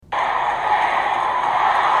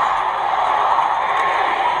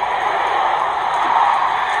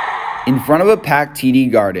In front of a packed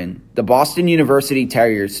TD Garden, the Boston University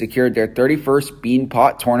Terriers secured their 31st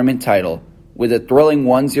Beanpot Tournament title with a thrilling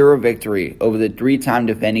 1-0 victory over the three-time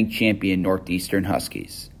defending champion Northeastern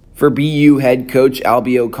Huskies. For BU head coach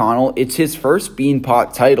Albie O'Connell, it's his first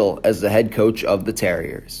Beanpot title as the head coach of the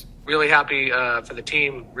Terriers. Really happy for the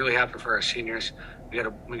team, really happy for our seniors. We got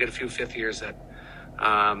a few fifth years that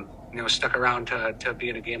stuck around to be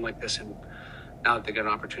in a game like this, and now that they got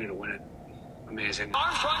an opportunity to win it, amazing.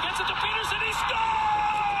 Armstrong gets it to Peterson, he scores!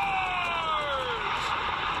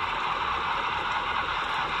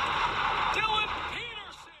 Dylan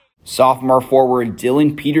Peterson! Sophomore forward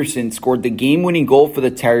Dylan Peterson scored the game-winning goal for the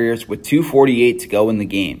Terriers with 2:48 to go in the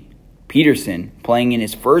game. Peterson, playing in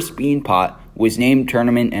his first Beanpot, was named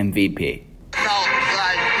tournament MVP.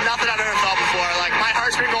 Nothing I've ever felt before. My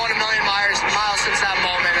heart's been going a million miles since that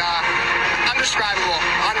moment. Undescribable,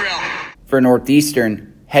 unreal. For Northeastern,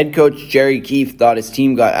 head coach Jerry Keefe thought his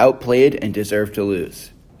team got outplayed and deserved to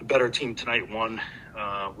lose. The better team tonight won.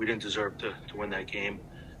 We didn't deserve to win that game.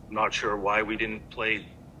 I'm not sure why we didn't play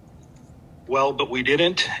well, but we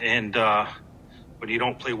didn't. And when you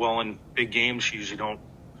don't play well in big games, you usually don't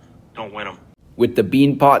win them. With the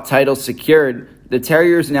Beanpot title secured, the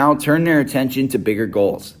Terriers now turn their attention to bigger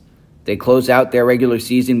goals. They close out their regular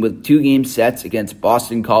season with 2-game sets against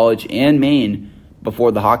Boston College and Maine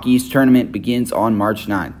before the Hockey East tournament begins on March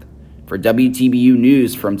 9th. For WTBU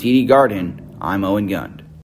News from TD Garden, I'm Owen Gund.